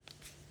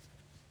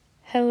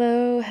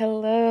Hello,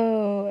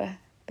 hello.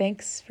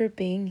 Thanks for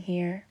being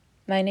here.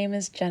 My name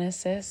is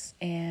Genesis,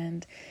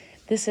 and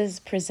this is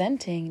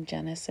Presenting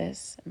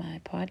Genesis, my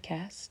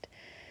podcast.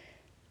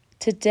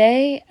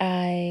 Today,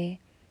 I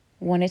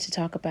wanted to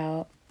talk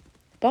about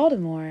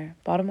Baltimore,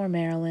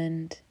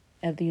 Maryland,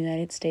 of the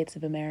United States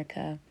of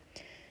America,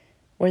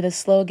 where the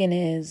slogan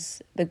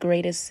is the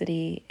greatest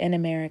city in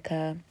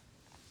America.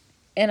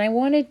 And I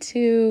wanted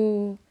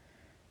to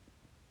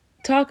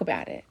talk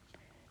about it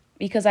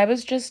because I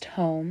was just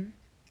home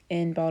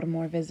in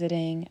Baltimore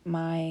visiting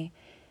my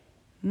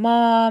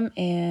mom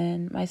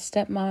and my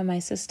stepmom and my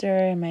sister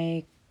and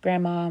my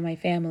grandma and my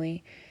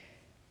family.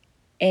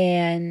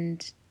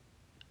 And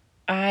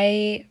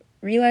I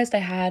realized I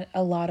had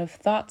a lot of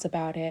thoughts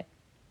about it.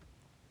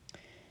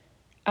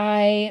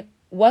 I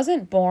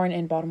wasn't born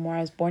in Baltimore. I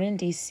was born in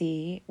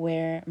DC,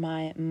 where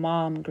my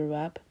mom grew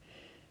up.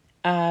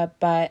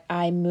 But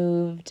I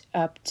moved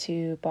up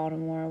to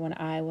Baltimore when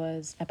I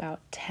was about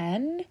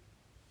 10,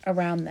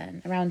 around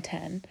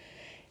 10,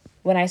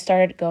 when I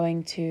started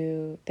going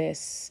to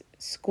this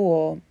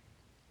school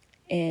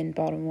in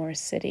Baltimore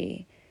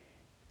City.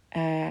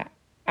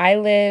 I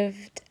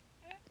lived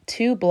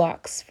 2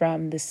 blocks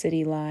from the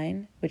city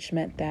line, which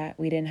meant that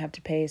we didn't have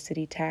to pay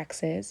city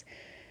taxes.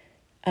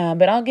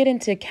 But I'll get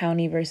into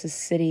county versus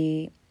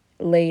city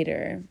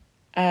later.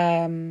 But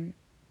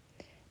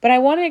I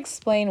want to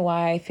explain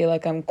why I feel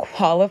like I'm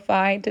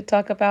qualified to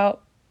talk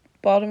about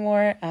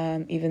Baltimore,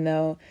 even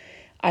though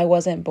I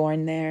wasn't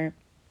born there.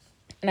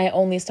 And I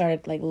only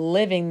started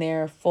living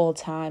there full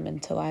time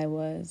until I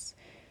was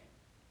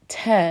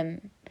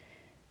 10.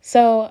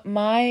 So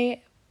my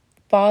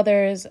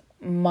father's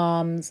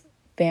mom's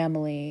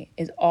family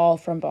is all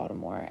from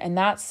Baltimore, and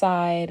that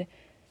side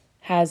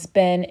has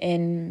been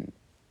in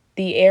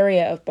the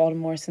area of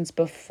Baltimore since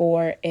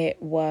before it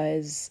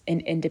was an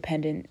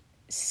independent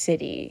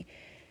city.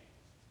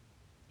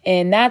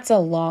 And that's a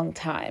long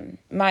time.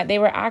 They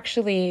were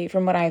actually,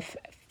 from what I've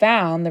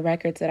found, the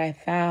records that I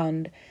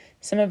found,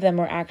 some of them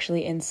were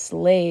actually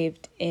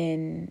enslaved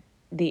in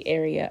the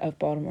area of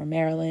Baltimore,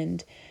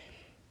 Maryland.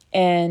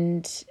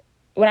 And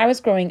when I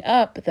was growing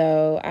up,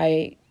 though,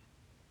 I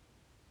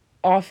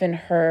often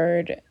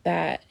heard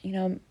that,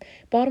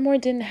 Baltimore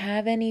didn't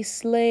have any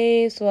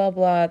slaves, blah,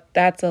 blah.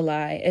 That's a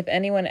lie. If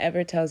anyone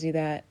ever tells you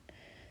that,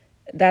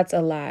 that's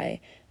a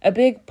lie. A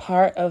big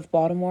part of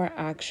Baltimore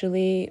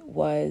actually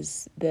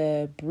was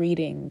the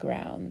breeding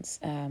grounds.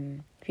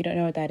 If you don't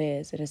know what that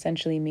is, it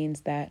essentially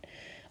means that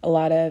a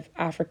lot of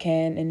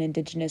African and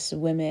indigenous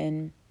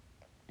women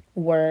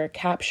were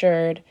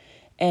captured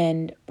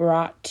and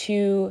brought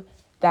to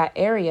that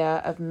area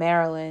of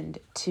Maryland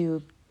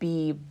to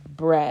be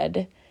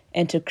bred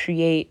and to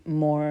create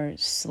more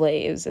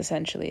slaves,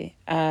 essentially.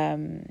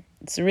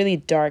 It's a really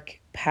dark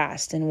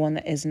past and one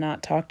that is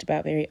not talked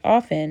about very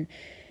often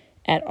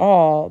at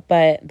all,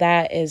 but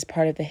that is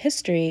part of the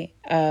history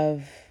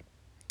of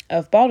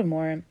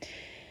Baltimore.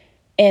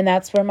 And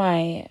that's where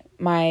my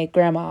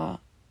grandma's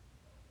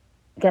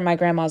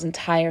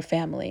entire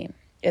family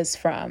is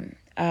from.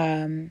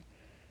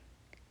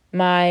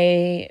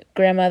 My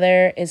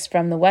grandmother is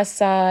from the west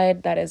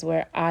side. That is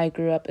where I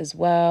grew up as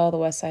well, the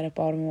west side of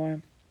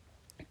Baltimore,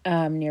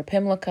 near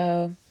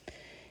Pimlico.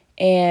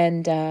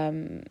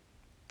 And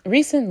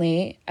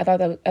recently, I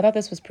thought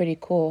this was pretty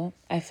cool.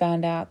 I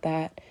found out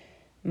that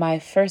my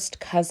first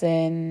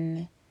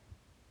cousin,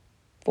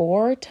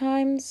 4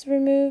 times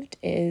removed,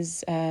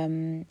 is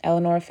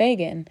Eleanor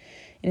Fagan.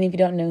 And if you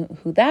don't know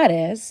who that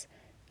is,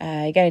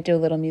 you got to do a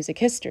little music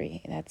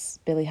history. That's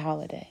Billie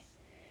Holiday.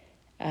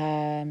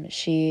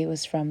 She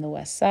was from the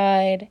West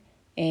Side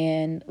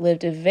and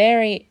lived a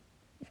very,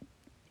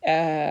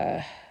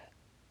 I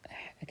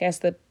guess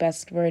the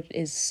best word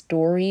is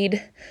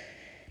storied,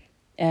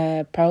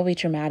 probably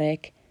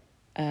traumatic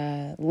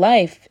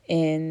life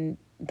in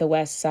the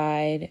West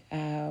Side.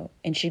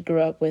 And she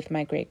grew up with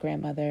my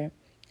great-grandmother.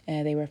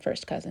 They were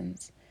first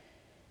cousins.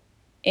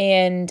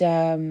 And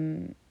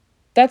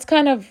that's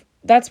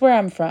where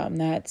I'm from.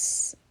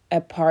 That's a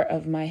part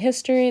of my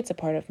history. It's a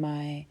part of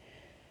my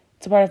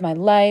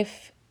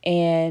life.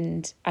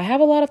 And I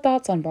have a lot of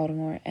thoughts on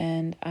Baltimore,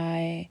 and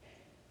I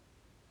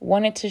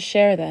wanted to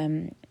share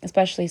them,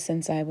 especially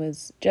since I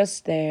was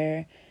just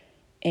there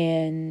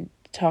and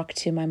talked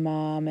to my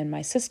mom and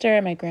my sister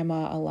and my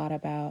grandma a lot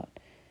about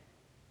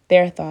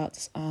their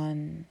thoughts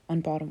on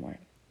Baltimore.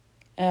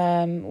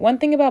 One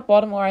thing about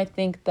Baltimore, I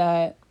think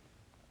that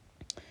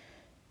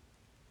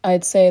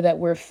I'd say that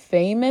we're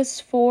famous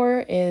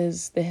for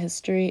is the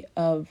history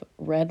of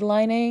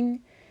redlining.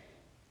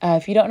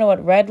 If you don't know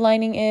what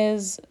redlining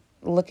is,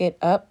 look it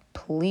up,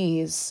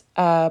 please.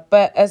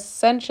 But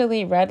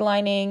essentially,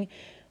 redlining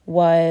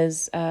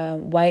was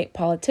white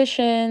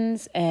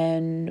politicians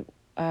and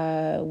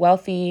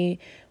wealthy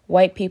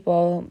white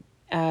people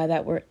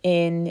that were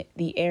in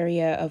the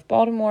area of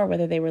Baltimore,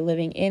 whether they were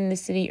living in the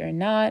city or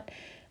not.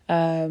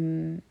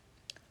 I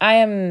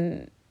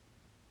am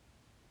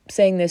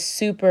saying this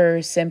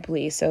super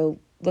simply, so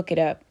look it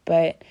up.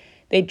 But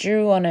they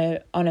drew on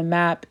a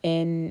map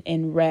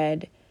in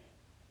red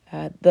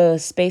the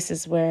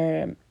spaces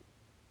where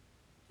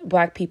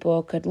Black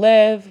people could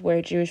live,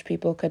 where Jewish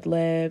people could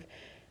live,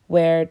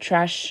 where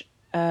trash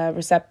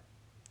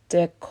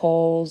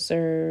receptacles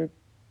or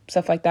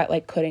stuff like that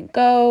like couldn't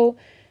go,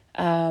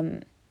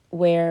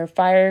 where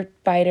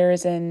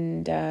firefighters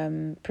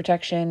and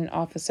protection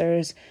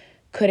officers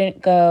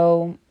couldn't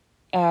go.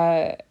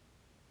 That's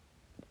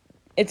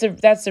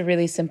a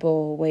really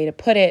simple way to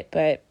put it,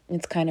 but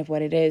it's kind of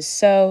what it is.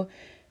 So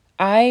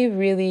I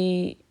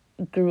really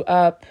grew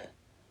up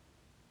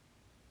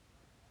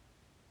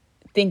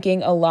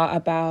thinking a lot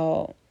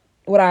about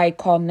what I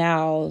call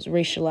now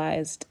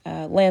racialized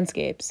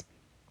landscapes.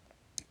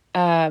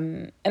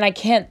 And I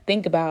can't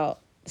think about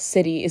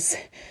cities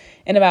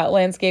and about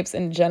landscapes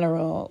in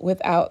general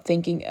without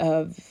thinking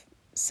of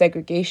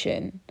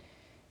segregation.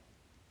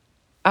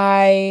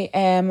 I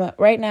am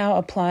right now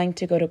applying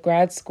to go to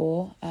grad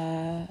school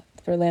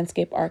for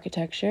landscape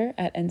architecture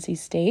at NC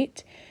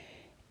State.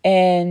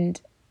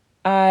 And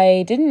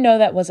I didn't know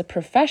that was a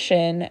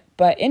profession,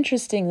 but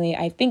interestingly,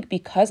 I think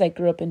because I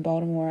grew up in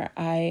Baltimore,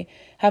 I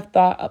have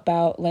thought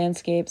about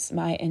landscapes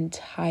my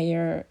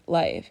entire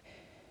life.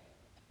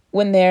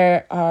 When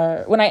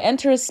I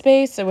enter a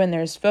space or when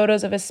there's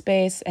photos of a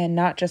space and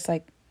not just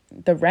like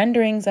the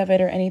renderings of it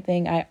or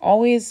anything, I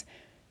always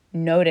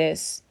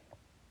notice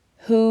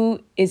who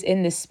is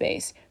in this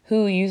space,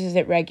 who uses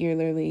it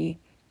regularly,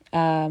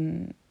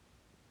 and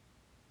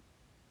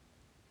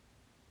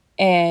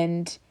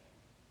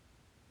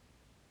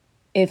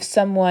if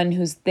someone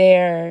who's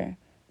there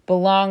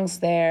belongs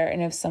there,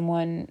 and if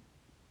someone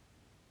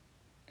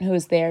who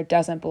is there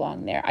doesn't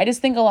belong there. I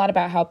just think a lot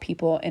about how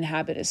people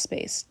inhabit a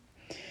space.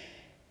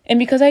 And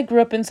because I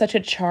grew up in such a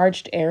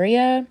charged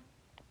area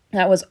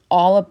that was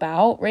all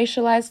about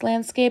racialized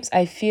landscapes,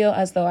 I feel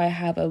as though I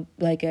have a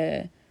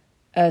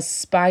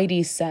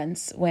spidey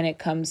sense when it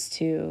comes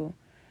to,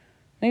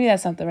 maybe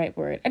that's not the right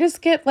word. I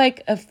just get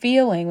like a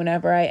feeling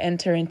whenever I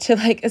enter into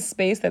like a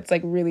space that's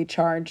like really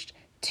charged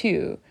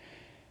too.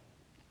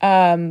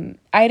 I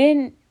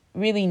didn't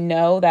really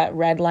know that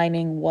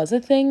redlining was a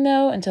thing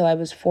though until I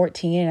was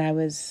 14 and I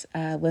was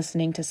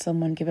listening to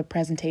someone give a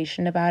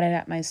presentation about it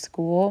at my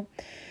school.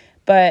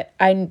 But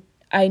I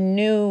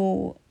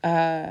knew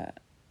the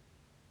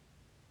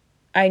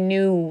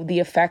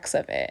effects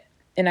of it,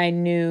 and I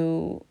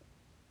knew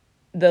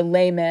the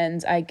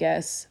layman's, I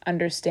guess,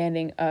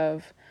 understanding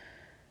of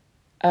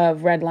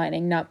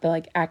redlining, not the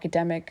like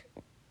academic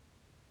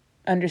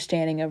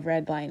understanding of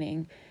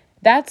redlining.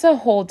 That's a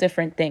whole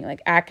different thing,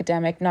 like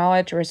academic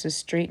knowledge versus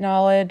street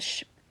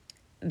knowledge.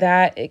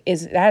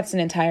 That's an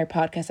entire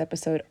podcast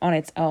episode on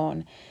its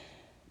own.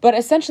 But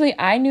essentially,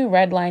 I knew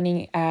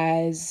redlining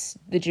as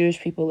the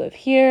Jewish people live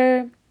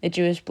here, the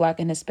Jewish, Black,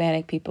 and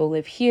Hispanic people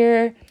live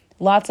here.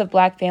 Lots of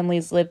Black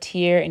families lived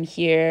here and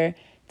here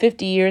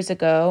 50 years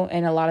ago,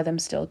 and a lot of them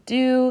still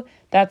do.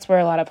 That's where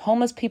a lot of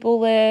homeless people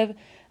live.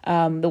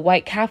 The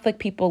white Catholic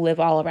people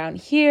live all around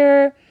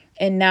here,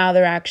 and now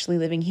they're actually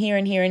living here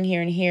and here and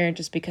here and here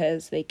just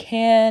because they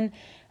can.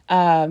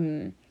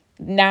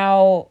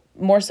 Now,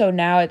 more so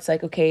now, it's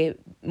like, okay,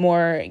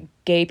 more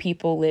gay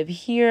people live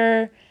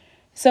here.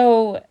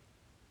 So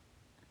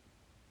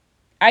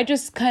I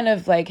just kind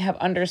of like have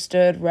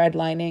understood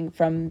redlining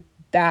from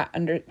that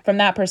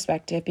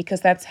perspective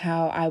because that's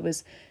how I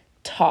was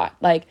taught.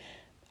 Like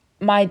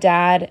my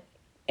dad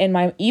and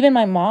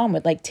my mom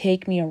would like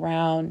take me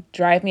around,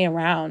 drive me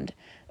around,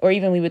 or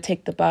even we would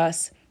take the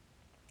bus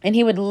and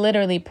he would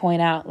literally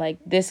point out like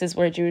this is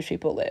where Jewish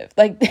people live.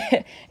 Like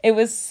it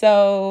was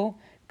so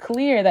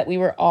clear that we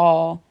were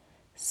all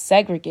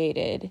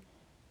segregated.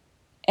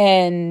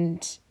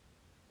 And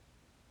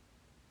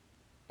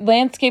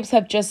landscapes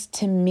have just,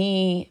 to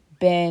me,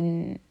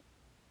 been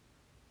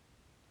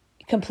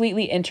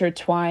completely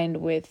intertwined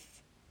with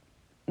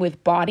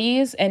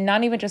bodies, and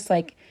not even just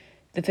like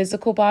the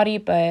physical body,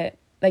 but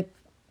like,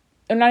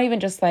 or not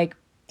even just like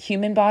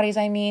human bodies,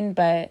 I mean,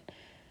 but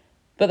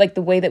like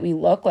the way that we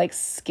look, like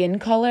skin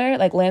color.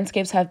 Like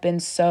landscapes have been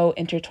so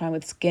intertwined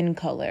with skin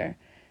color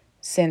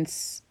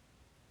since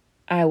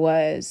I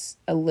was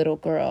a little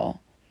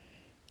girl.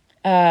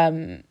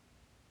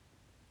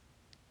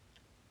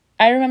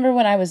 I remember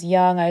when I was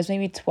young, I was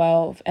maybe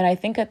 12, and I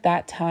think at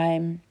that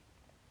time,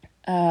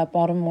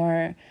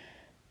 Baltimore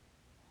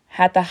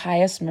had the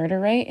highest murder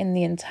rate in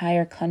the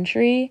entire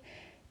country,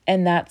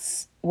 and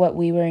that's what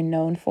we were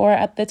known for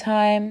at the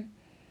time.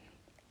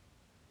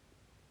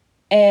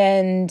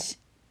 And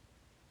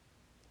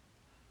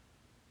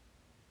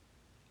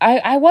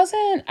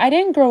I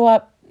didn't grow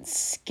up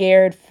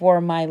scared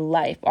for my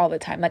life all the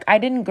time. Like I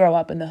didn't grow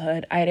up in the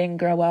hood. I didn't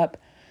grow up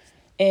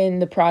in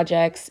the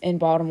projects in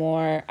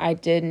Baltimore. I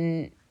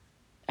didn't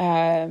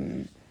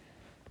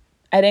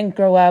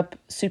grow up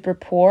super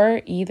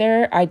poor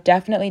either. I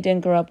definitely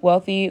didn't grow up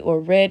wealthy or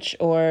rich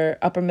or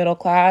upper middle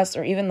class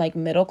or even like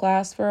middle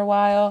class for a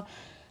while.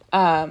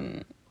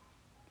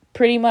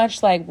 Pretty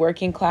much like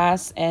working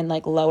class and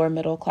like lower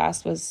middle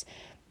class was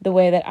the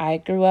way that I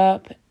grew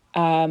up.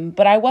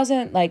 But I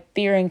wasn't like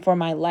fearing for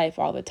my life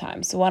all the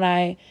time. So when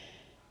I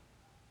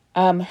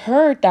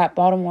heard that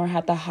Baltimore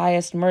had the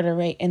highest murder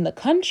rate in the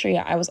country,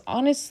 I was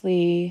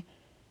honestly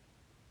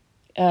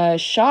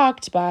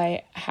shocked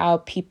by how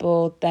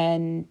people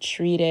then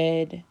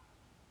treated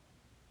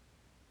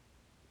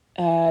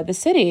the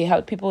city,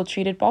 how people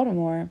treated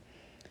Baltimore.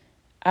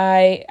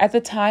 I, at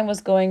the time,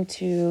 was going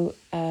to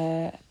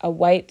a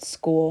white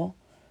school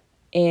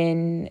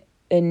in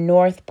the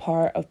north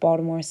part of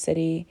Baltimore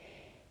City,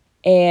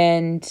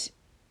 and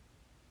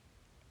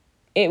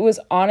it was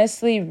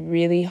honestly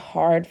really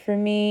hard for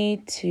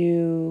me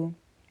to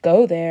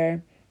go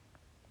there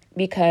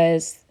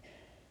because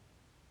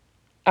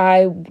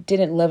I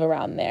didn't live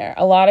around there.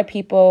 A lot of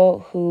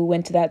people who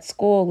went to that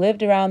school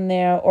lived around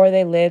there, or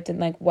they lived in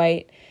like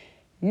white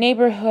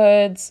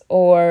neighborhoods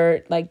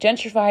or like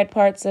gentrified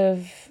parts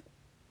of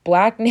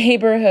black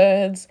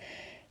neighborhoods.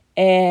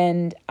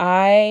 And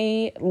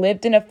I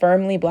lived in a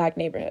firmly black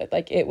neighborhood.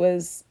 Like it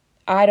was,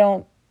 I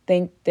don't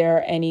think there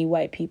are any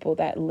white people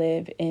that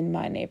live in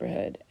my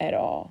neighborhood at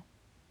all.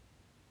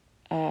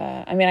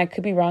 I mean, I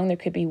could be wrong. There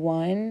could be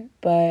one,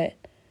 but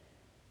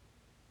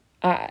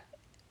I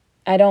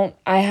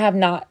I have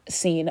not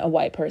seen a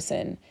white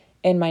person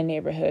in my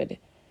neighborhood.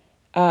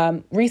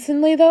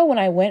 Recently, though, when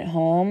I went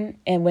home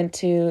and went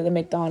to the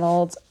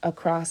McDonald's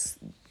across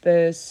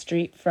the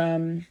street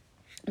from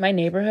my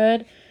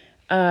neighborhood,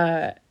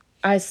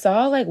 I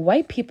saw like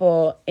white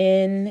people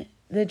in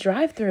the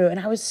drive-through, and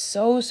I was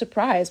so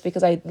surprised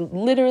because I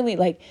literally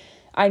like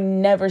I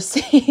never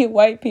see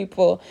white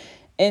people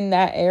in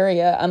that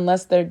area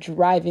unless they're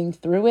driving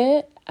through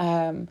it.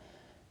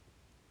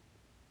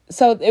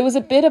 So it was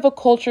a bit of a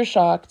culture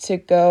shock to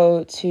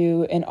go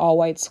to an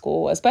all-white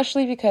school,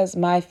 especially because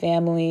my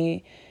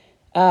family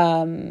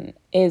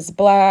is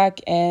black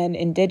and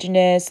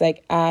indigenous.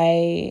 Like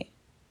and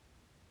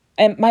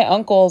my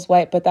uncle's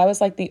white, but that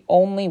was like the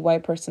only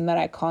white person that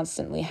I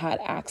constantly had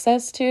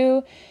access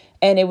to.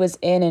 And it was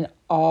in an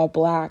all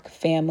black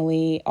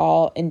family,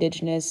 all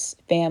indigenous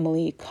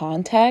family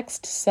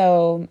context.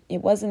 So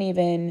it wasn't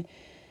even,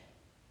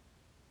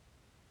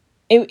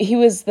 he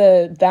was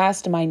the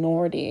vast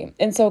minority.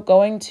 And so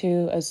going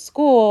to a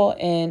school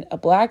in a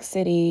black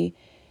city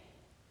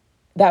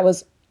that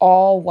was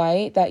all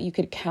white, that you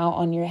could count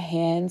on your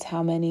hands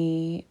how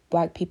many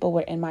black people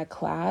were in my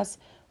class,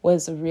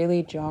 was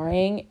really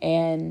jarring.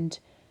 And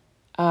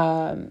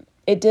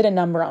it did a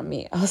number on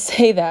me. I'll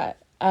say that.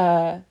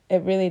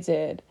 It really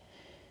did.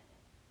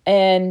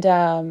 And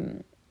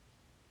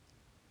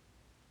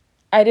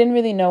I didn't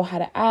really know how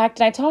to act.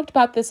 And I talked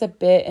about this a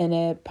bit in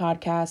a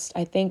podcast.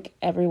 I think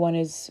Everyone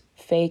is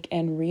Fake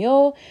and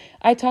Real.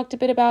 I talked a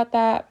bit about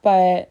that.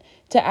 But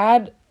to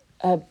add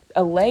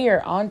a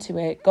layer onto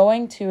it,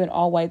 going to an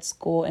all-white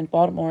school in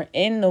Baltimore,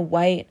 in the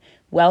white,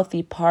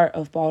 wealthy part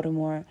of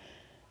Baltimore,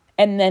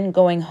 and then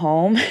going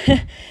home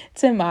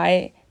to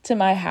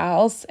my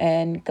house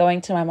and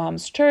going to my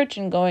mom's church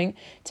and going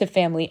to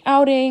family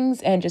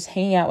outings and just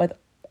hanging out with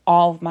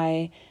all of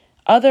my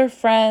other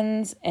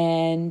friends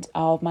and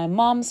all of my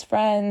mom's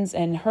friends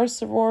and her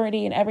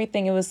sorority and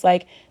everything. It was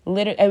like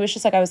it was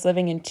just like I was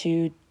living in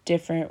two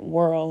different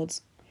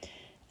worlds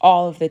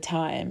all of the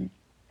time.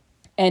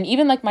 And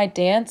even like my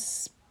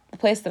dance, the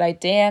place that I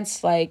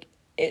danced, like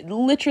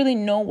literally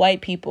no white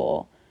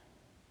people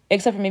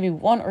except for maybe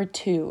one or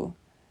two.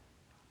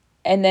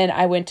 And then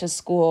I went to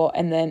school,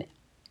 and then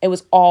it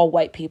was all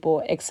white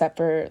people except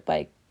for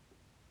like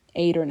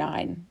 8 or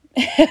 9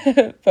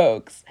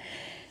 folks.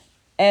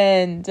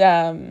 And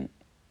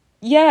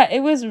yeah,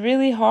 it was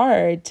really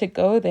hard to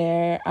go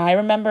there. I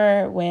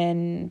remember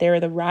when there were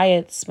the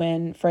riots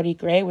when Freddie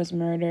Gray was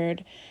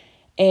murdered.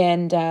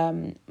 And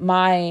I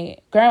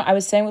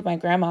was staying with my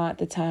grandma at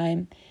the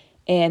time,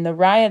 and the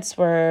riots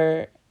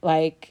were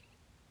like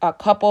a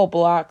couple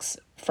blocks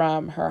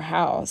from her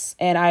house.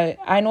 And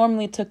I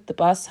normally took the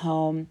bus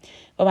home,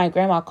 but my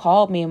grandma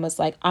called me and was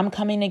like, I'm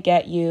coming to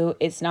get you.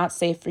 It's not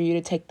safe for you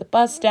to take the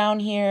bus down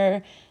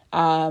here.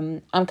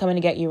 I'm coming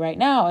to get you right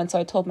now. And so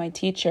I told my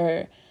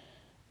teacher,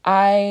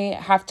 I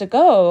have to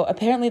go.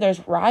 Apparently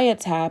there's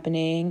riots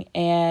happening,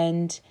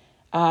 and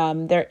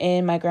they're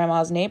in my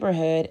grandma's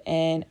neighborhood,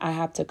 and I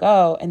have to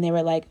go. And they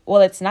were like,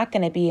 well, it's not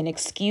going to be an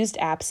excused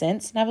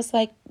absence. And I was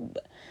like,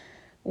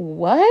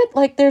 what?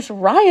 Like, there's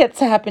riots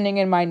happening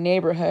in my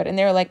neighborhood. And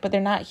they were like, but they're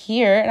not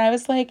here. And I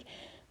was like,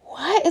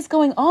 what is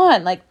going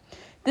on? Like,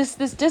 this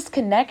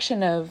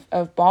disconnection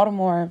of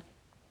Baltimore,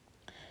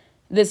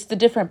 the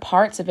different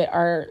parts of it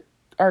are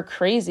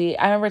crazy.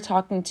 I remember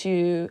talking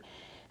to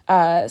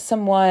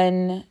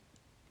someone,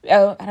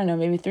 oh, I don't know,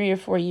 maybe 3 or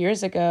 4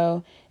 years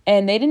ago,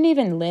 and they didn't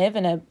even live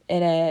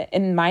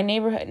in my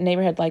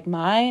neighborhood like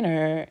mine,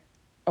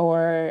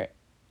 or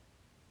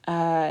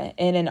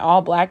in an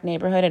all black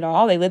neighborhood at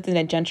all. They lived in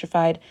a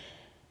gentrified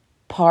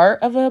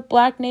part of a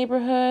black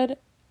neighborhood,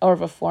 or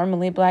of a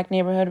formerly black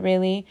neighborhood,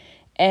 really.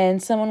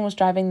 And someone was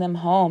driving them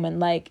home, and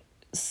like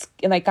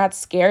got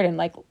scared and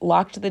like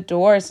locked the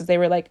doors because they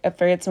were like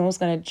afraid someone was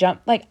gonna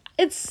jump. Like,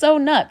 it's so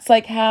nuts,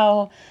 like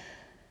how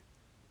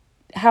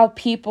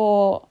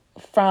people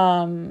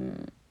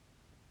from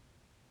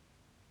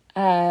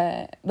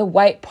the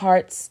white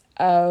parts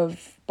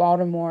of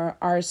Baltimore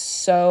are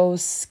so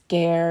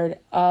scared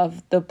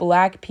of the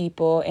Black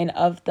people and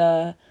of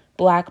the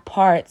Black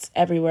parts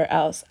everywhere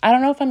else. I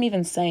don't know if I'm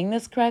even saying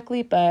this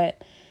correctly,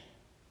 but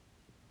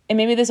and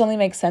maybe this only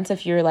makes sense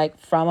if you're like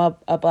from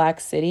a Black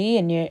city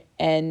and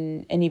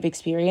you've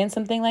experienced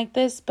something like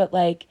this, but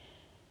like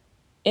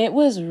it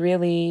was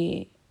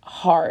really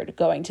hard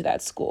going to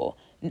that school.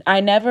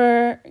 I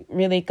never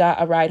really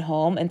got a ride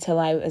home until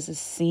I was a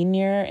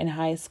senior in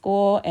high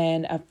school,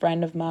 and a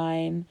friend of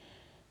mine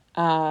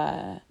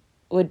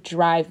would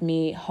drive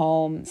me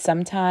home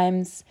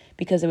sometimes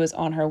because it was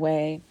on her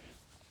way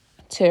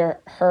to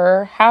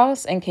her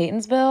house in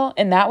Catonsville.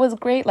 And that was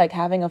great, like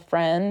having a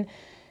friend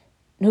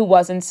who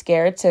wasn't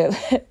scared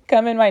to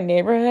come in my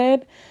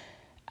neighborhood.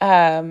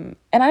 And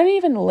I didn't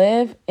even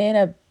live in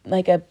a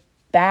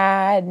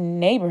bad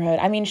neighborhood.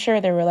 I mean,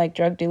 sure, there were like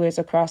drug dealers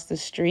across the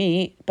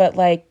street, but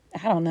like,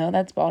 I don't know,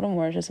 that's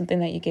Baltimore. It's just something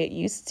that you get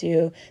used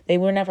to. They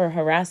were never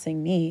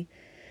harassing me.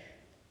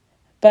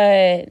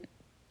 But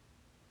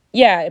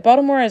yeah,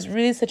 Baltimore is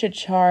really such a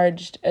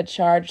charged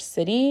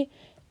city,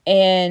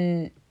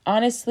 and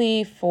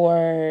honestly,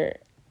 for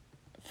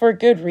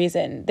good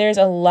reason. There's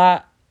a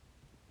lot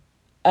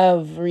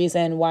of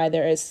reason why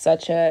there are a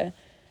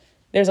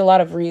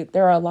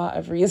lot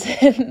of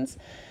reasons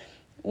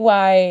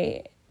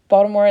why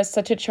Baltimore is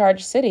such a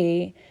charged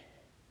city.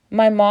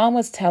 My mom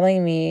was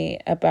telling me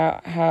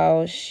about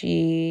how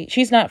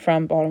she's not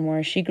from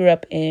Baltimore. She grew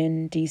up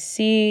in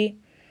DC,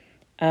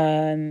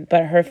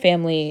 but her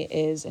family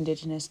is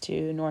indigenous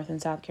to North and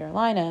South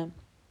Carolina,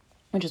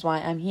 which is why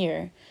I'm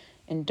here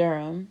in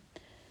Durham.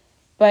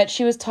 But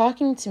she was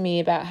talking to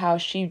me about how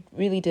she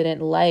really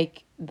didn't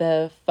like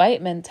the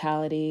fight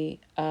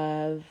mentality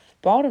of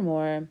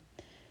Baltimore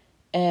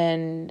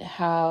and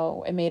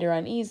how it made her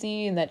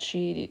uneasy, and that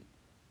she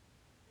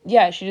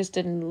just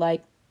didn't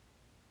like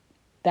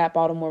that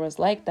Baltimore was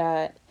like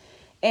that.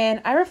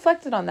 And I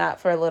reflected on that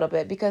for a little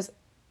bit because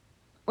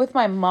with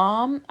my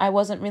mom, I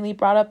wasn't really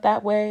brought up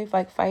that way,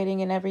 like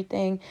fighting and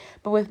everything.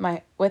 But with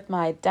my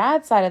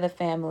dad's side of the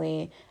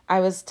family, I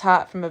was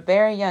taught from a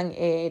very young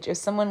age, if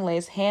someone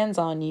lays hands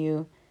on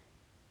you,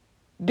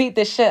 beat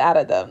the shit out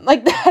of them.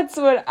 Like that's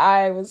what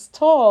I was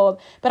told.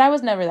 But I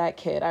was never that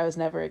kid. I was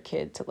never a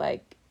kid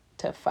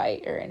to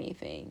fight or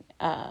anything.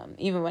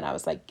 Even when I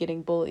was like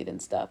getting bullied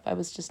and stuff, I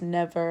was just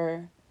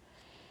never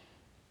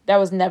that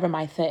was never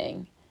my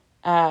thing.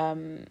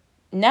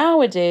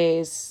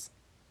 Nowadays,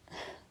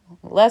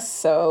 less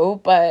so,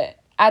 but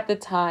at the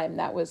time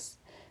that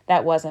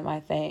wasn't my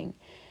thing.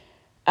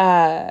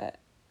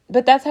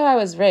 But that's how I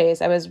was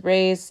raised. I was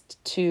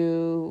raised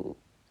to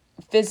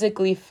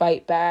physically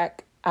fight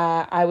back.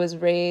 I was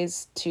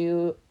raised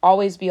to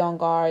always be on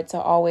guard, to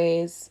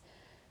always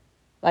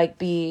like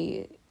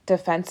be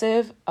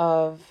defensive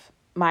of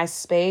my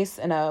space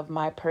and of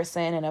my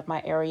person and of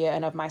my area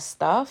and of my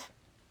stuff.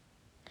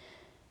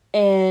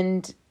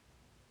 And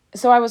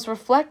so I was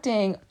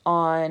reflecting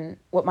on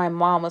what my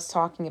mom was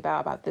talking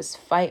about this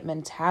fight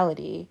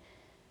mentality.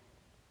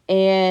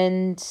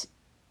 And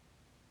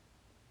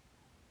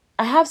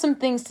I have some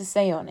things to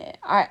say on it.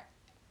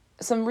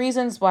 Some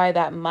reasons why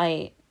that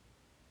might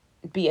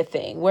be a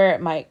thing, where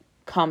it might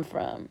come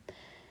from.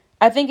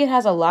 I think it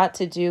has a lot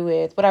to do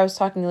with what I was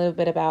talking a little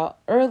bit about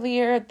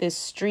earlier, this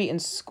street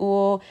and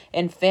school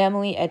and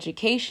family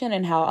education,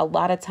 and how a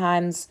lot of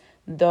times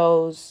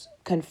those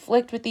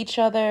conflict with each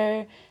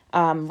other.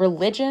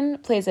 Religion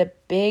plays a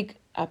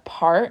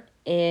part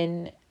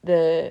in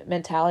the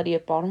mentality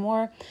of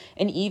Baltimore,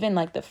 and even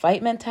like the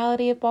fight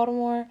mentality of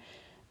Baltimore.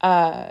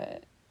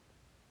 The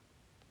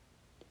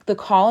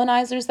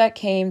colonizers that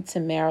came to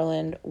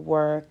Maryland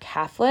were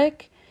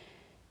Catholic.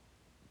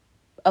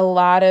 A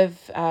lot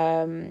of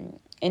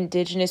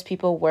indigenous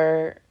people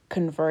were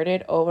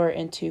converted over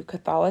into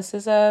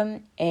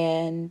Catholicism.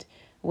 And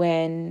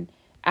when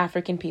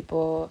African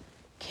people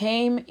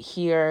came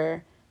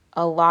here,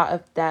 a lot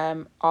of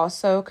them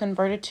also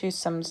converted to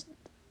some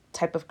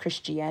type of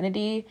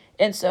Christianity.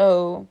 And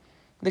so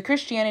the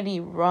Christianity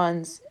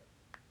runs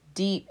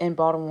deep in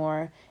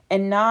Baltimore,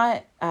 and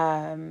not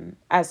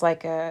as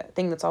like a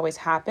thing that's always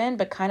happened,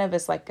 but kind of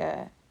as like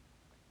a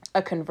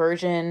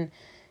conversion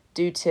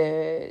due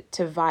to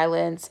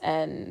violence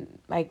and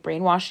like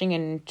brainwashing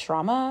and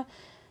trauma.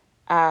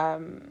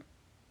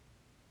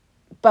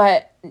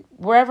 But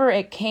wherever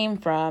it came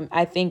from,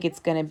 I think it's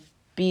going to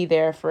be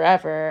there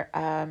forever.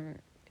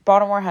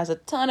 Baltimore has a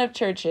ton of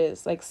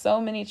churches, like so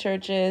many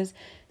churches.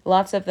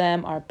 Lots of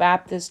them are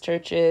Baptist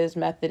churches,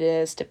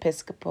 Methodist,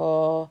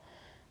 Episcopal.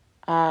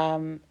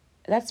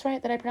 That's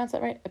right. Did I pronounce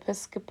that right?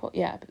 Episcopal.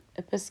 Yeah.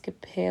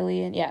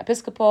 Episcopalian. Yeah.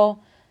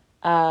 Episcopal.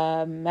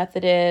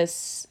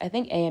 Methodist. I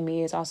think AME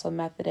is also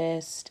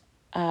Methodist.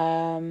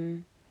 Yeah,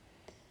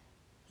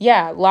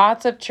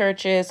 lots of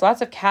churches,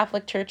 lots of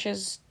Catholic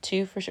churches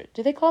too, for sure.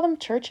 Do they call them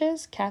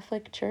churches?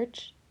 Catholic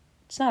church?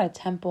 It's not a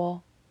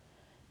temple.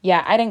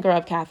 Yeah, I didn't grow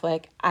up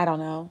Catholic. I don't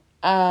know.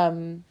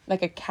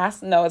 Like a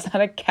castle. No, it's not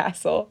a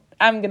castle.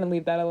 I'm gonna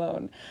leave that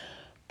alone.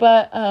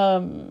 But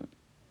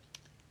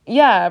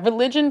yeah,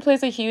 religion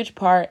plays a huge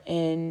part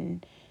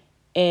in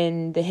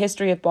in the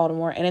history of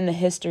Baltimore and in the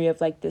history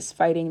of like this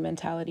fighting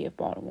mentality of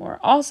Baltimore.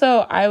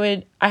 Also,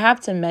 I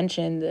have to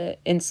mention the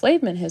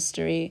enslavement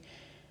history.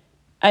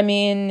 I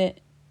mean,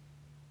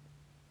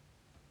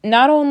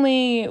 not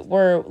only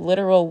were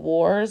literal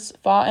wars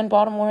fought in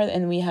Baltimore,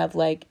 and we have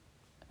like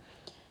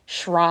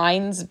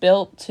shrines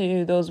built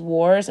to those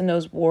wars and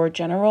those war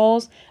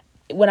generals.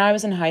 When I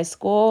was in high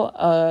school,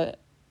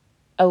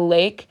 a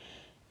lake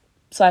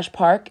slash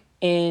park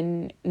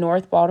in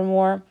North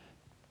Baltimore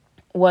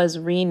was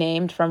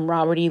renamed from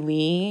Robert E.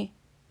 Lee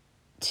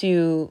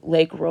to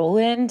Lake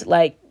Roland,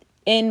 like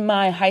in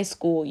my high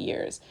school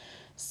years.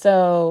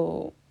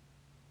 So,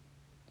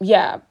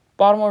 yeah,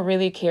 Baltimore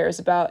really cares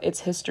about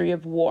its history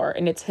of war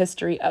and its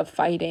history of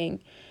fighting.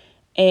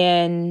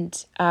 And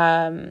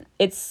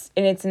its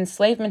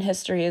enslavement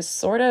history is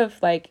sort of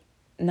like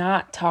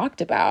not talked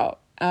about.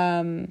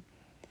 And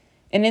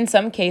in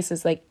some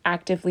cases, like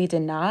actively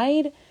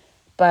denied.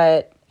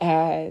 But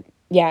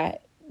yeah,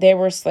 there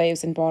were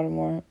slaves in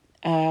Baltimore.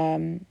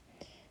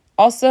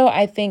 Also,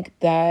 I think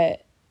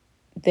that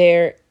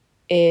there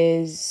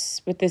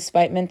is, with this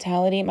fight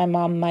mentality, my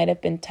mom might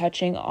have been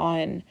touching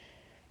on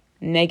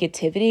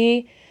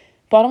negativity.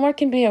 Baltimore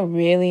can be a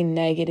really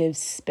negative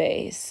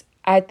space.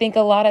 I think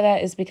a lot of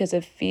that is because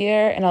of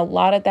fear, and a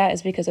lot of that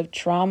is because of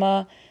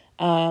trauma.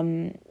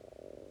 A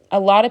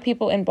lot of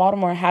people in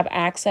Baltimore have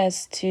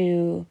access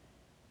to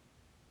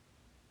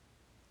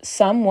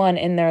someone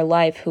in their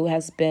life who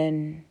has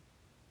been,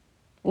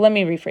 let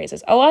me rephrase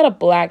this. A lot of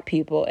Black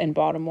people in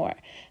Baltimore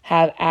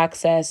have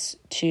access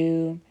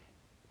to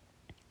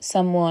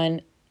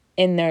someone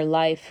in their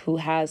life who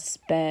has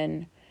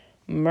been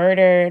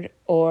murdered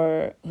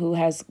or who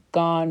has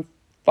gone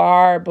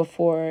far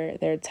before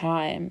their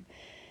time.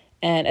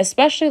 And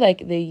especially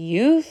like the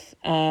youth,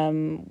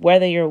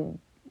 whether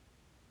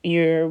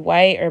you're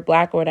white or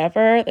Black or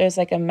whatever, there's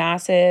like a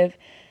massive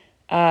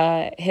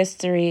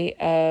history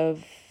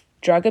of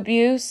drug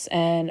abuse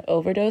and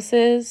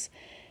overdoses.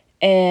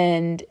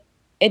 And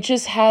it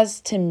just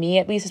has, to me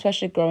at least,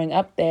 especially growing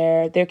up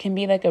there can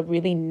be like a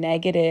really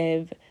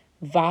negative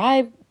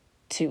vibe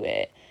to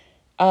it,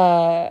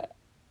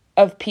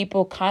 of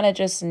people kind of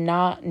just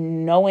not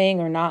knowing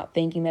or not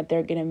thinking that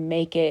they're gonna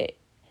make it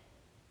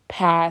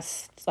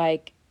past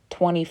like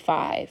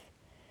 25.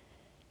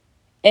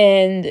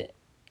 And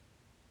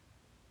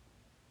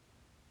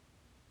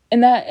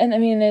I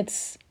mean,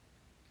 it's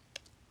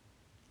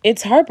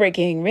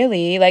heartbreaking,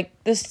 really. Like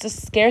this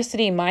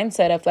scarcity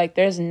mindset of like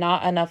there's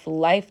not enough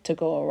life to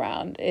go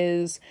around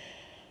is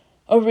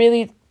a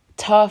really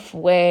tough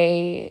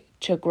way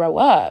to grow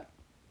up.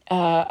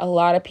 A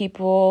lot of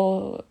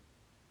people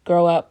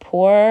grow up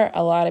poor.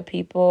 A lot of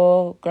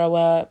people grow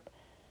up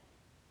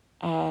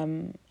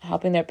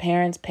helping their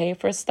parents pay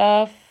for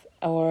stuff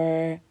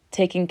or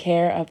taking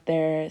care of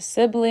their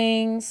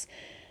siblings,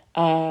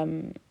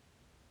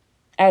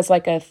 as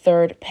like a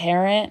third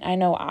parent. I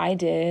know I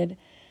did.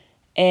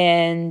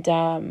 And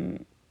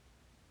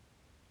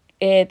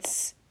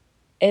it's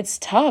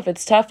tough.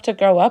 It's tough to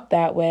grow up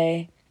that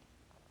way,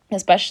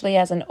 especially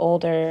as an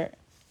older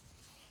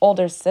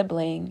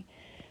sibling.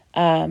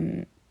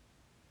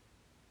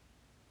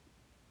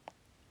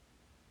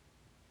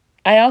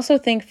 I also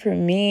think for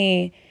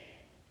me,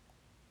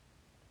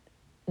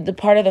 the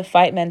part of the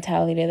fight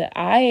mentality that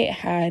I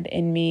had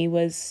in me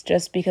was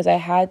just because I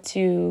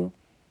felt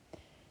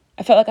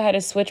like I had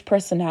to switch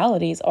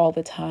personalities all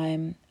the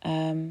time.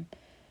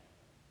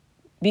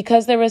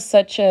 Because there was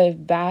such a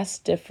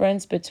vast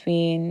difference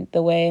between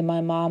the way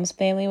my mom's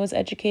family was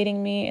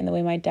educating me and the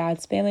way my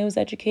dad's family was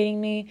educating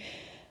me,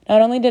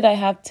 not only did I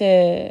have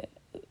to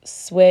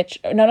switch,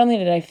 or not only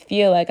did I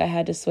feel like I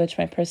had to switch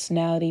my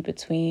personality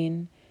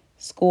between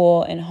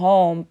school and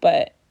home,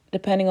 but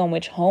depending on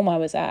which home I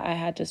was at, I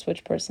had to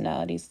switch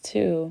personalities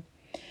too.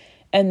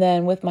 And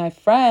then with my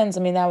friends,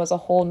 I mean, that was a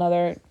whole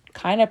nother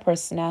kind of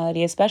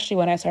personality, especially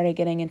when I started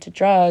getting into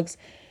drugs.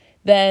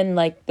 Then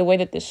like the way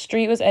that the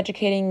street was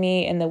educating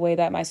me and the way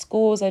that my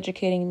school was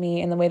educating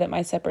me and the way that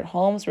my separate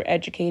homes were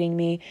educating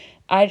me,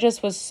 I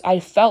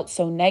felt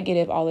so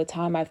negative all the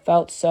time. I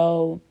felt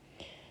so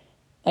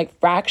like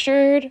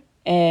fractured,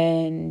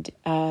 and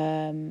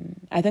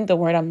I think the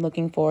word I'm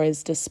looking for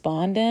is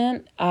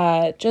despondent.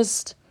 I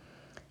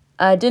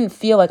didn't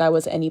feel like I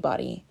was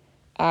anybody.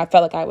 I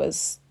felt like I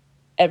was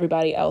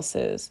everybody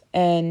else's.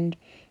 And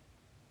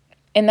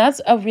that's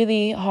a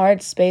really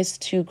hard space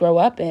to grow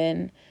up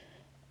in.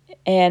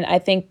 And I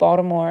think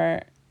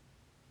Baltimore,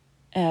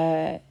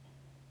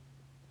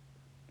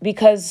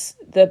 because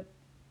the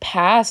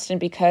past and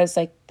because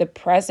like the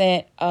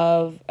present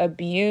of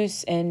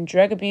abuse and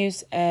drug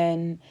abuse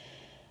and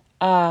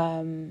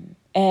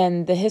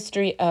the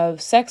history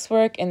of sex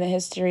work and the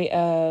history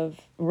of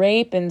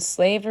rape and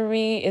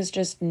slavery is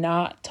just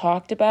not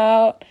talked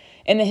about.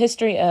 And the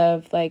history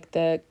of like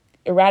the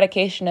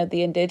eradication of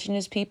the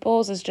indigenous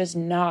peoples is just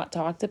not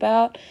talked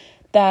about.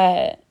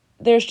 That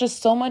there's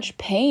just so much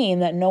pain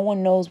that no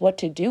one knows what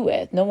to do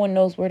with. No one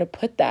knows where to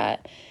put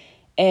that.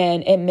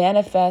 And it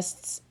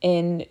manifests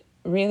in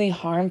really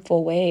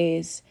harmful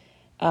ways.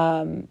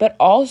 But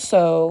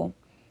also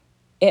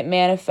it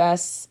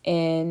manifests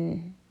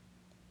in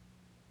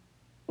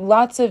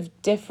lots of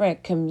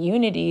different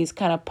communities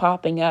kind of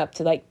popping up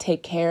to like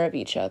take care of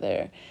each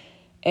other.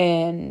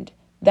 And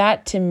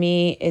that to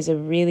me is a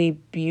really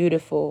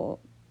beautiful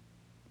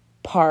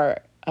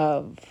part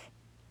of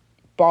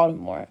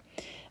Baltimore.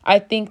 I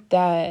think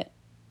that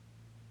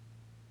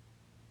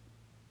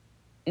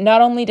not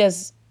only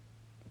does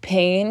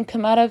pain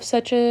come out of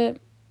such a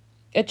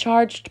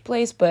charged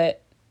place,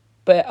 but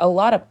a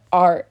lot of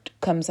art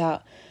comes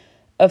out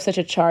of such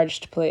a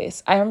charged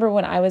place. I remember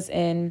when I was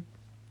in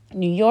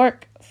New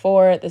York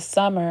for the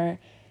summer,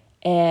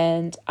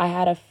 and I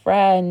had a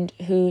friend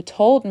who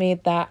told me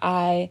that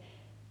I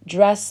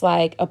dress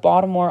like a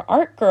Baltimore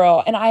art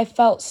girl, and I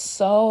felt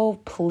so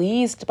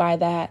pleased by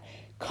that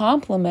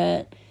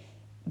compliment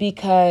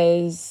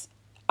because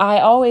I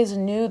always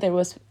knew there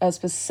was a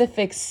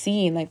specific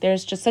scene. Like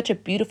there's just such a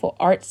beautiful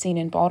art scene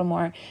in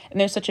Baltimore, and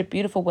there's such a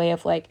beautiful way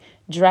of like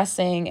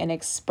dressing and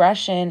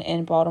expression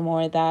in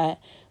Baltimore that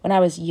when I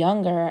was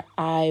younger,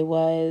 I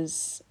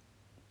was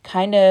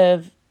kind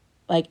of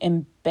like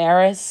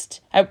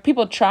embarrassed.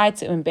 People tried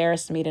to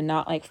embarrass me to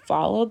not like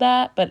follow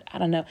that, but I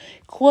don't know.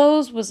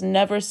 Clothes was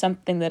never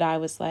something that I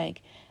was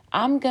like,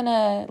 I'm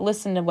gonna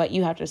listen to what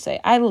you have to say.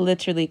 I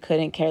literally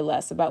couldn't care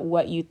less about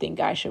what you think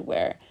I should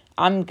wear.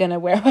 I'm gonna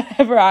wear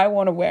whatever I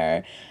want to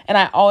wear, and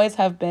I always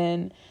have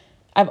been.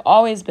 I've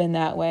always been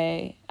that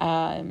way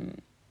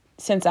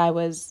since I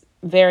was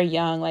very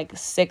young, like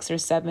 6 or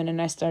 7,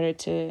 and I started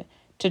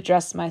to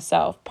dress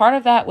myself. Part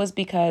of that was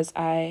because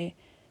I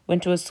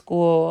went to a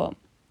school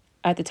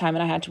at the time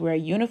and I had to wear a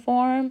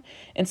uniform.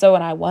 And so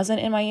when I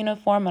wasn't in my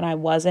uniform and I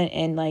wasn't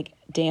in like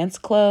dance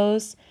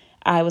clothes,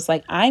 I was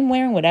like, I'm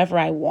wearing whatever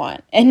I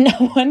want and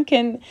no one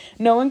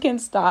can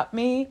stop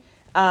me.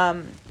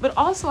 But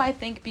also I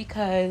think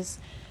because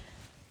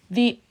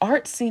the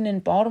art scene in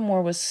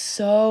Baltimore was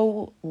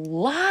so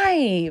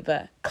live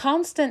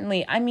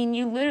constantly. I mean,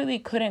 you literally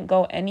couldn't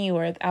go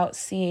anywhere without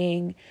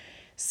seeing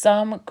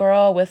some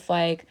girl with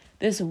like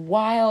this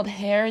wild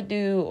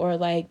hairdo or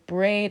like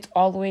braids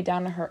all the way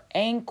down to her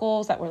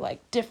ankles that were like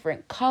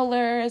different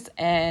colors,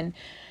 and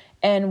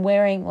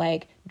wearing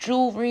like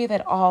jewelry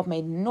that all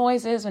made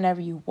noises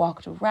whenever you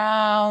walked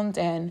around,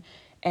 and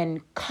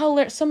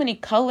color, so many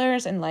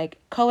colors, and like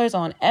colors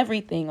on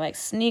everything, like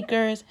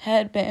sneakers,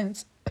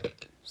 headbands,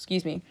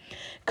 excuse me,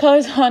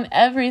 colors on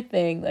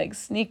everything, like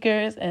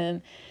sneakers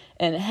and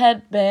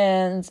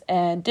headbands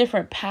and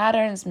different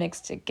patterns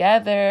mixed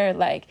together.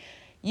 Like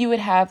you would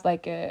have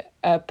like a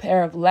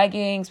pair of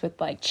leggings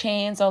with like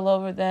chains all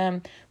over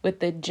them, with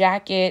the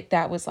jacket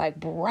that was like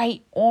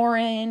bright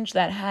orange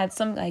that had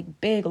some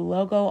like big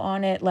logo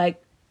on it.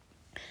 Like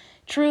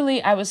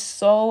truly, I was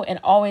so, and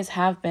always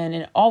have been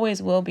and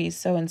always will be,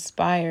 so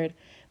inspired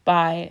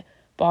by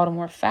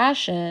Baltimore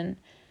fashion.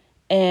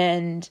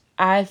 And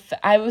I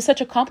was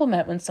such a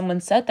compliment when someone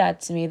said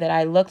that to me, that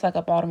I looked like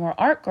a Baltimore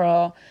art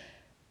girl,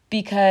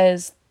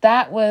 because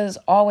that was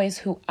always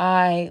who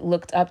I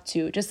looked up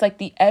to. Just like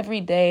the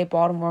everyday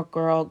Baltimore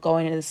girl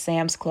going to the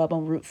Sam's Club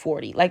on Route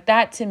 40. Like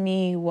that to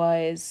me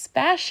was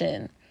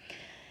fashion.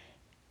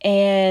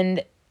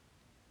 And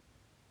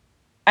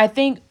I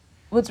think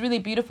what's really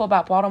beautiful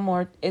about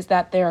Baltimore is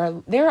that there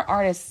are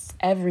artists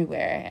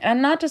everywhere. And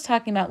I'm not just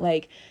talking about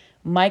like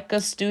MICA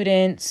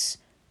students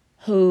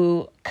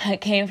who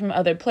came from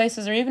other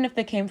places, or even if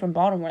they came from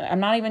Baltimore. I'm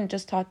not even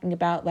just talking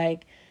about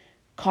like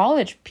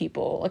college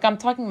people. Like I'm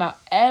talking about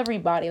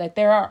everybody. Like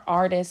there are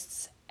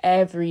artists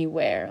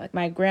everywhere. Like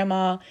my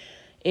grandma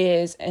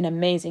is an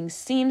amazing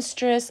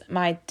seamstress.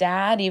 My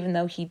dad, even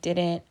though he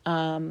didn't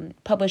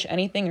publish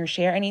anything or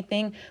share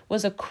anything,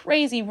 was a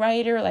crazy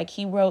writer. Like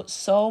he wrote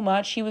so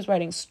much. He was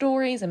writing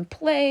stories and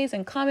plays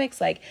and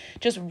comics, like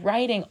just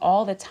writing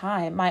all the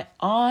time. My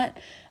aunt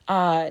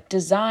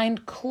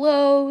designed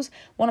clothes.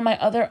 One of my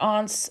other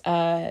aunts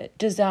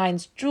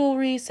designs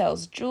jewelry,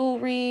 sells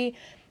jewelry.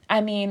 I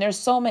mean, there's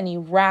so many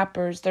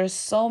rappers, there's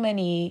so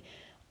many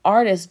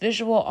artists,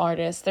 visual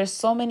artists, there's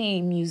so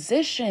many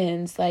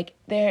musicians. Like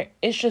there,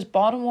 it's just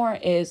Baltimore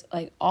is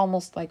like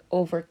almost like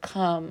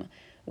overcome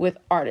with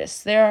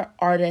artists. There are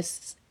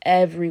artists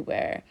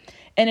everywhere.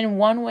 And in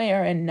one way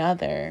or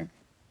another,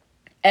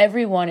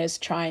 everyone is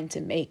trying to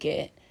make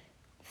it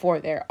for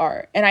their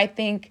art. And I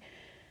think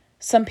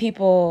some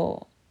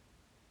people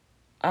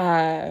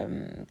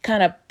kind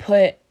of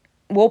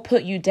will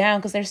put you down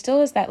because there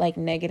still is that like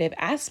negative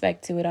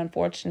aspect to it,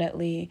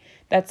 unfortunately,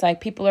 that's like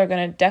people are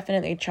going to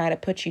definitely try to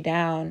put you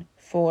down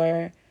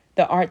for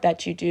the art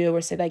that you do,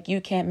 or say like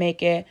you can't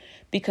make it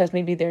because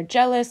maybe they're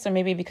jealous, or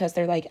maybe because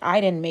they're like,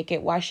 I didn't make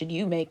it, why should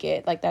you make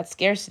it, like that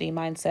scarcity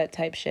mindset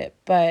type shit.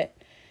 But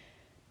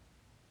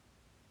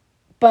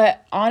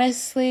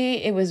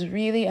honestly, it was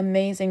really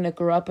amazing to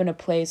grow up in a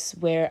place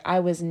where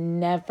I was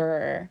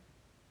never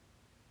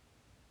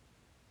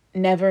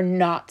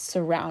not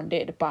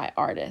surrounded by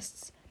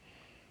artists.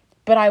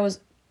 But I was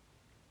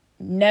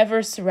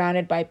never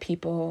surrounded by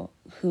people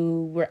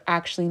who were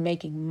actually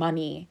making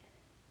money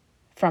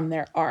from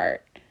their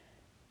art.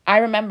 I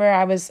remember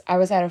I was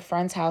at a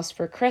friend's house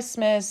for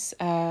Christmas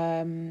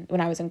when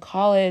I was in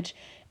college,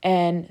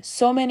 and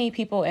so many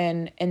people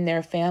in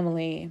their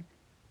family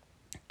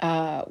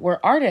were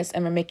artists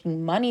and were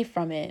making money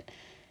from it.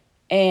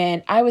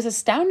 And I was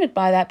astounded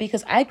by that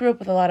because I grew up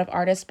with a lot of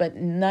artists, but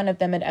none of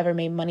them had ever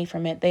made money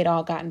from it. They'd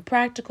all gotten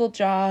practical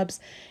jobs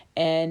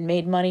and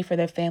made money for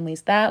their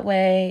families that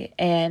way.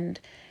 And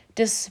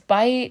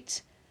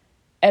despite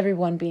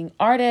everyone being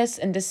artists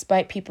and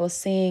despite people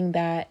seeing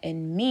that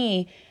in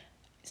me,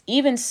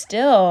 even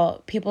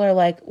still, people are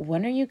like,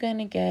 when are you going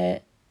to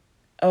get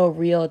a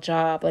real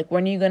job? Like,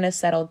 when are you going to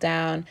settle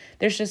down?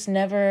 There's just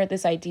never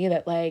this idea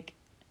that, like,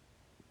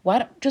 why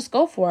don't just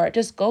go for it?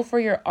 Just go for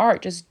your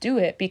art. Just do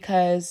it,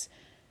 because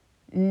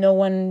no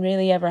one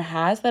really ever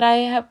has that I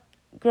have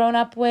grown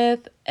up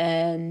with.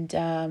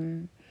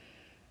 And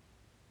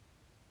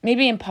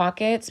maybe in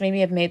pockets,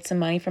 maybe I've made some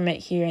money from it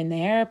here and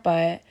there,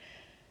 but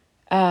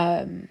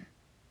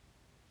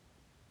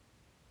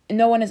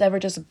no one has ever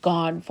just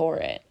gone for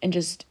it and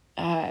just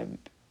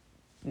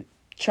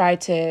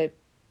tried to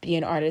be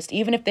an artist,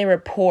 even if they were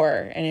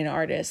poor and an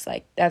artist.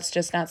 Like, that's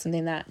just not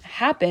something that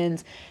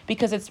happens,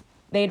 because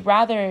they'd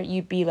rather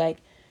you be like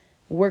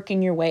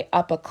working your way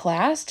up a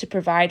class to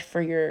provide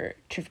for your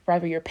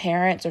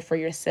parents or for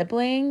your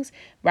siblings,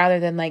 rather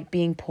than like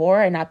being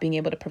poor and not being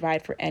able to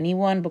provide for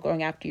anyone but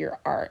going after your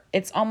art.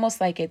 It's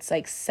almost like it's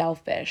like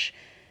selfish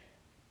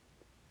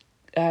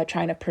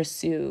trying to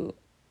pursue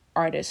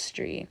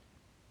artistry.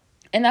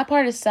 And that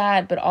part is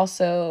sad, but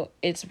also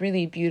it's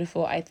really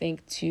beautiful, I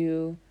think,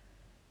 to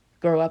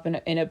grow up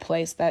in a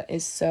place that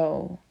is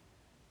so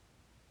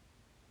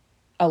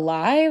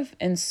alive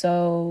and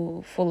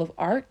so full of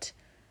art.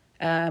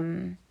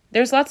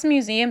 There's lots of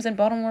museums in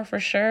Baltimore for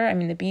sure. I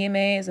mean, the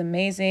BMA is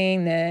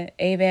amazing, the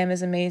AVAM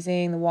is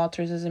amazing, the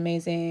Walters is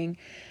amazing.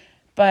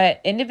 But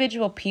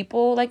individual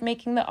people like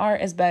making the art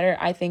is better,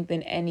 I think,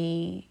 than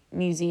any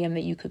museum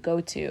that you could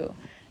go to.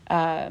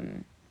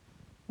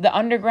 The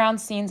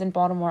underground scenes in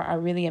Baltimore are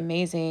really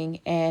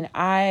amazing, and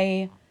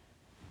I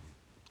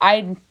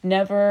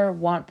never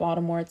want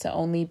Baltimore to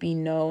only be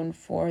known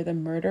for the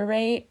murder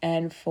rate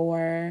and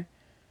for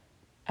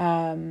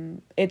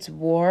its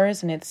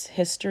wars and its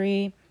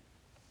history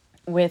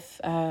with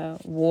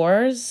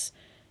wars.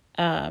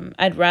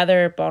 I'd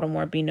rather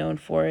Baltimore be known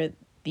for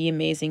the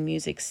amazing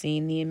music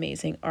scene, the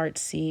amazing art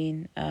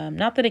scene.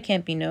 Not that it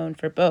can't be known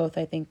for both.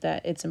 I think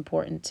that it's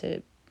important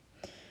to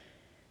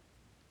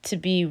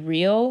be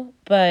real,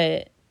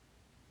 but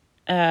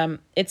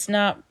it's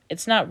not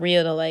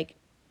real to like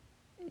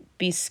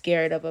be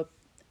scared of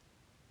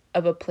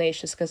a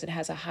place just because it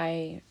has a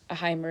high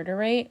murder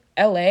rate.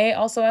 LA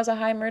also has a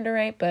high murder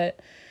rate, but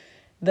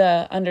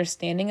the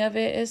understanding of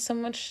it is so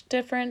much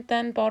different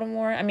than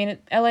Baltimore. I mean,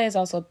 LA is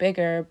also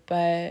bigger,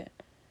 but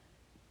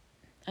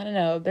I don't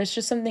know. There's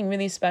just something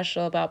really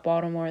special about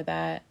Baltimore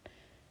that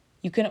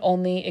you can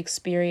only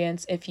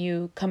experience if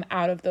you come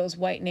out of those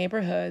white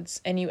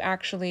neighborhoods and you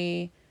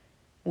actually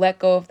let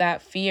go of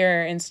that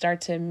fear and start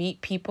to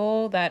meet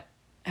people that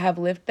have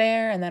lived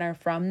there and that are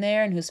from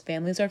there and whose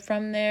families are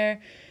from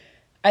there.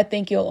 I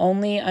think you'll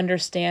only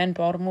understand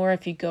Baltimore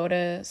if you go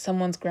to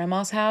someone's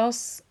grandma's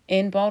house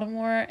in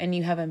Baltimore and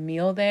you have a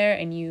meal there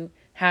and you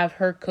have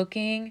her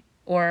cooking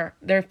or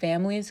their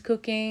family's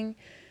cooking.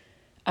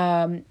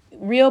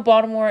 Real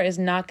Baltimore is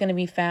not going to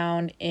be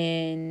found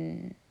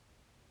in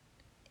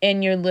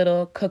your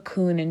little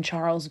cocoon in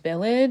Charles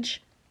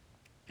Village,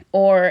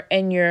 or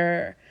in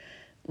your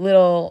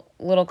little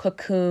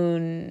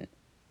cocoon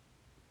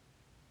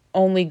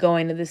only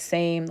going to the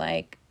same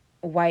like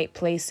white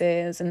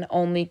places and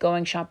only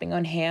going shopping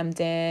on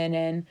Hamden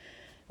and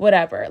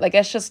whatever. Like,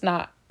 that's just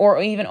not,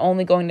 or even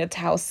only going to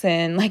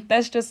Towson. Like,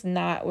 that's just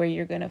not where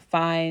you're going to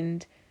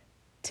find,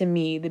 to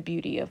me, the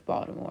beauty of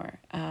Baltimore.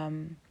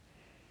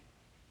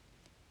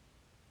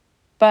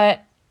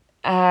 But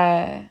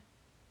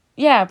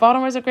yeah,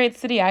 Baltimore's a great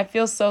city. I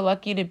feel so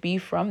lucky to be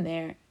from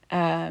there.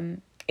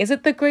 Is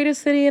it the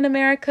greatest city in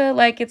America,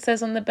 like it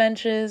says on the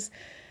benches?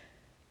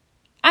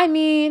 I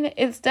mean,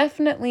 it's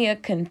definitely a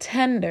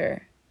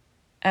contender.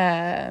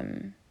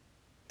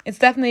 It's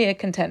definitely a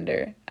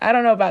contender. I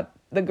don't know about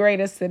the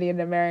greatest city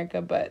in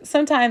America, but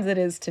sometimes it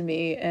is to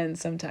me and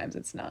sometimes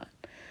it's not.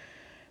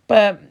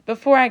 But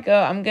before I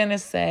go, I'm going to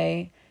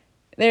say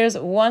there's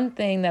one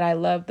thing that I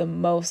love the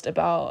most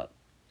about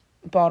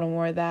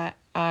Baltimore that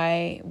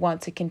I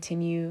want to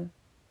continue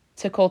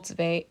to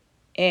cultivate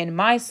in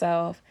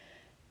myself,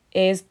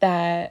 is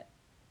that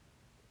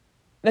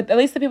at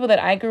least the people that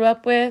I grew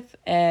up with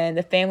and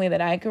the family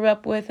that I grew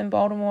up with in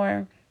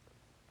Baltimore,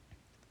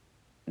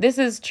 this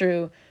is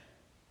true.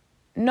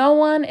 No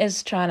one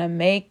is trying to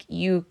make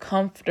you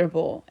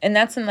comfortable. And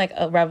that's in like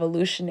a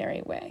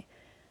revolutionary way.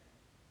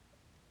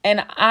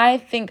 And I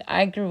think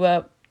I grew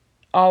up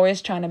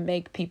always trying to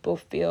make people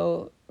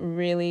feel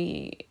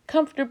really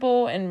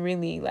comfortable and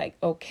really like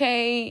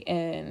okay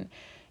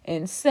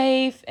and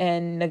safe,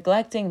 and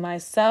neglecting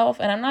myself.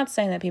 And I'm not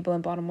saying that people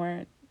in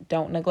Baltimore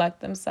don't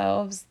neglect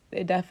themselves.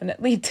 They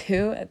definitely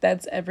do.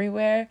 That's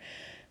everywhere.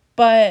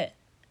 But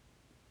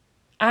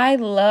I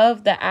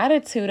love the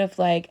attitude of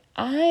like,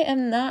 I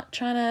am not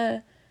trying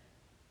to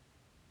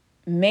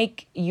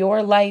make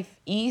your life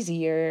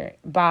easier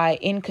by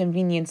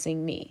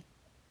inconveniencing me.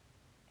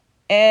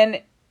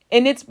 And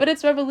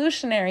it's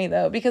revolutionary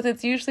though, because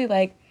it's usually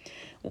like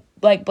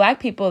black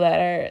people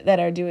that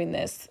are doing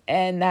this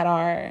and that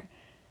are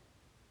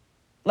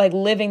like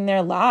living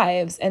their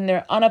lives, and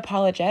they're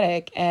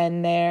unapologetic,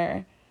 and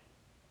they're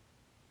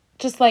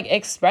just like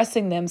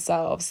expressing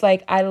themselves.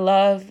 Like, I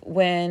love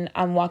when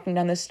I'm walking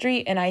down the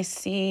street and I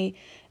see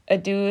a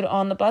dude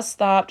on the bus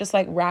stop just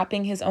like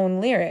rapping his own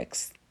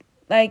lyrics.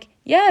 Like,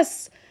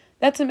 yes,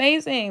 that's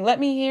amazing. Let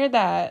me hear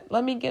that.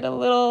 Let me get a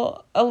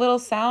little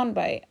sound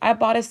bite. I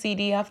bought a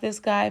CD off this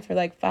guy for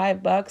like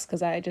 $5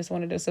 because I just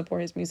wanted to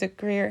support his music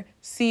career.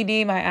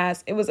 CD my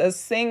ass. It was a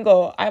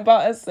single. I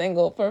bought a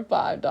single for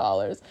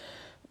 $5.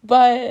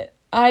 But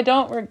I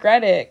don't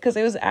regret it because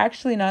it was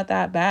actually not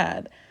that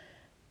bad.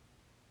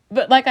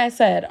 But like I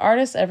said,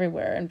 artists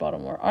everywhere in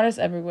Baltimore, artists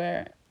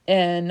everywhere.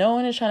 And no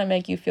one is trying to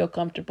make you feel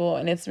comfortable.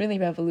 And it's really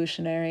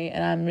revolutionary.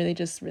 And I'm really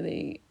just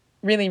really,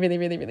 really, really,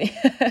 really, really,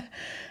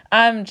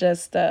 I'm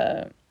just,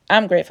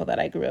 I'm grateful that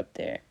I grew up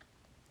there.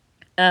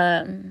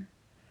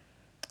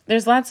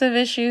 There's lots of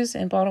issues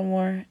in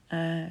Baltimore,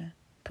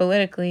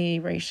 politically,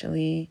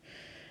 racially,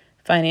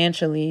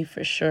 financially,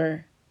 for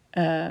sure.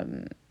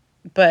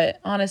 But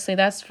honestly,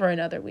 that's for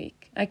another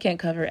week. I can't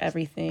cover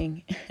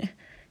everything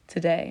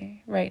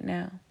today, right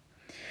now.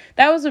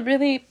 That was a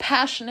really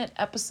passionate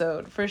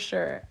episode for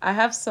sure. I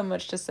have so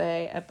much to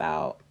say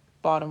about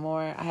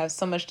Baltimore. I have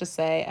so much to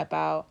say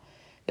about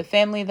the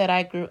family that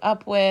I grew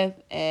up with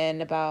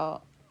and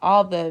about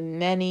all the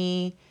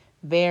many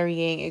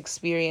varying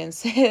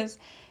experiences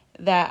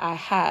that I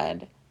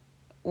had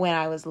when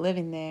I was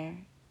living there.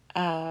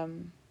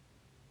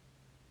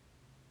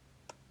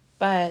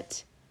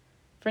 But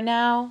for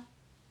now,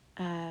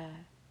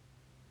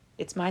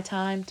 it's my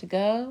time to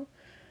go,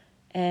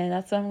 and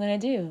that's what I'm going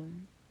to do.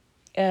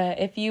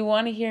 If you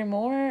want to hear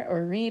more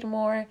or read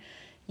more,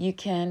 you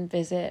can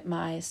visit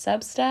my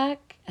Substack.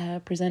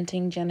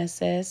 Presenting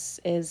Genesis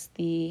is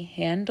the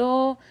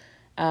handle.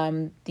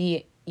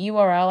 The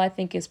URL, I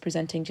think, is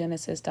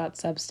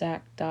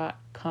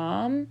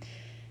presentinggenesis.substack.com.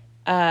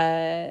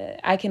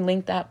 I can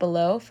link that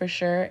below for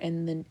sure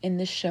in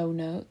the show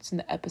notes, in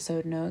the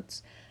episode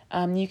notes.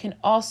 You can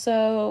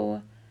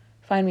also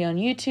find me on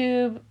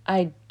YouTube.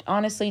 I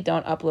honestly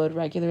don't upload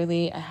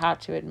regularly. I have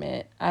to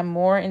admit, I'm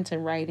more into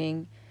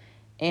writing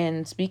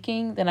and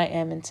speaking than I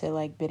am into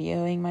like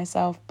videoing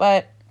myself,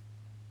 but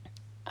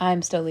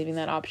I'm still leaving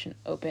that option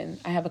open.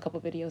 I have a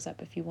couple videos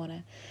up if you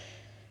wanna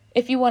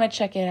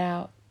check it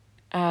out.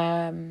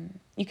 You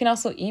can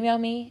also email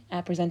me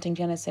at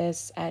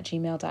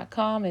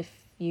presentinggenesis@gmail.com if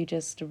you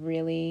just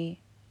really,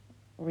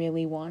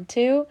 really want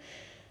to.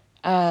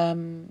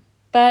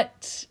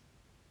 But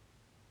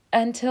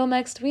until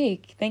next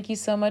week, thank you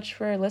so much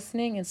for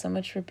listening and so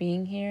much for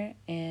being here.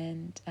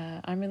 And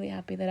I'm really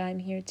happy that I'm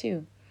here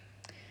too.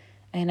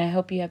 And I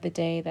hope you have the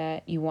day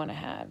that you want to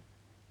have,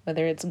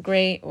 whether it's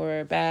great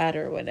or bad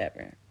or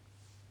whatever.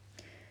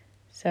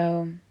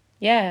 So,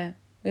 yeah,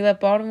 we love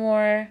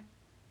Baltimore.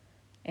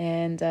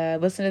 And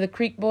listen to the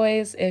Creek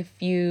Boys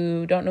if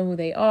you don't know who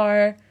they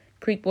are.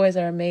 Creek Boys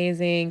are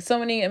amazing. So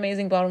many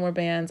amazing Baltimore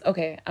bands.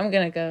 Okay, I'm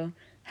going to go.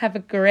 Have a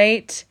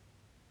great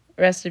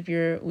rest of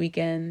your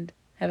weekend.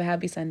 Have a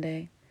happy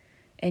Sunday.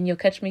 And you'll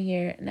catch me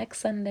here next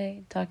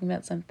Sunday talking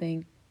about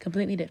something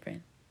completely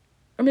different.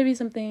 Or maybe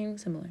something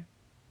similar.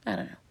 I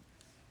don't know.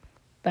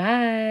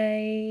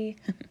 Bye.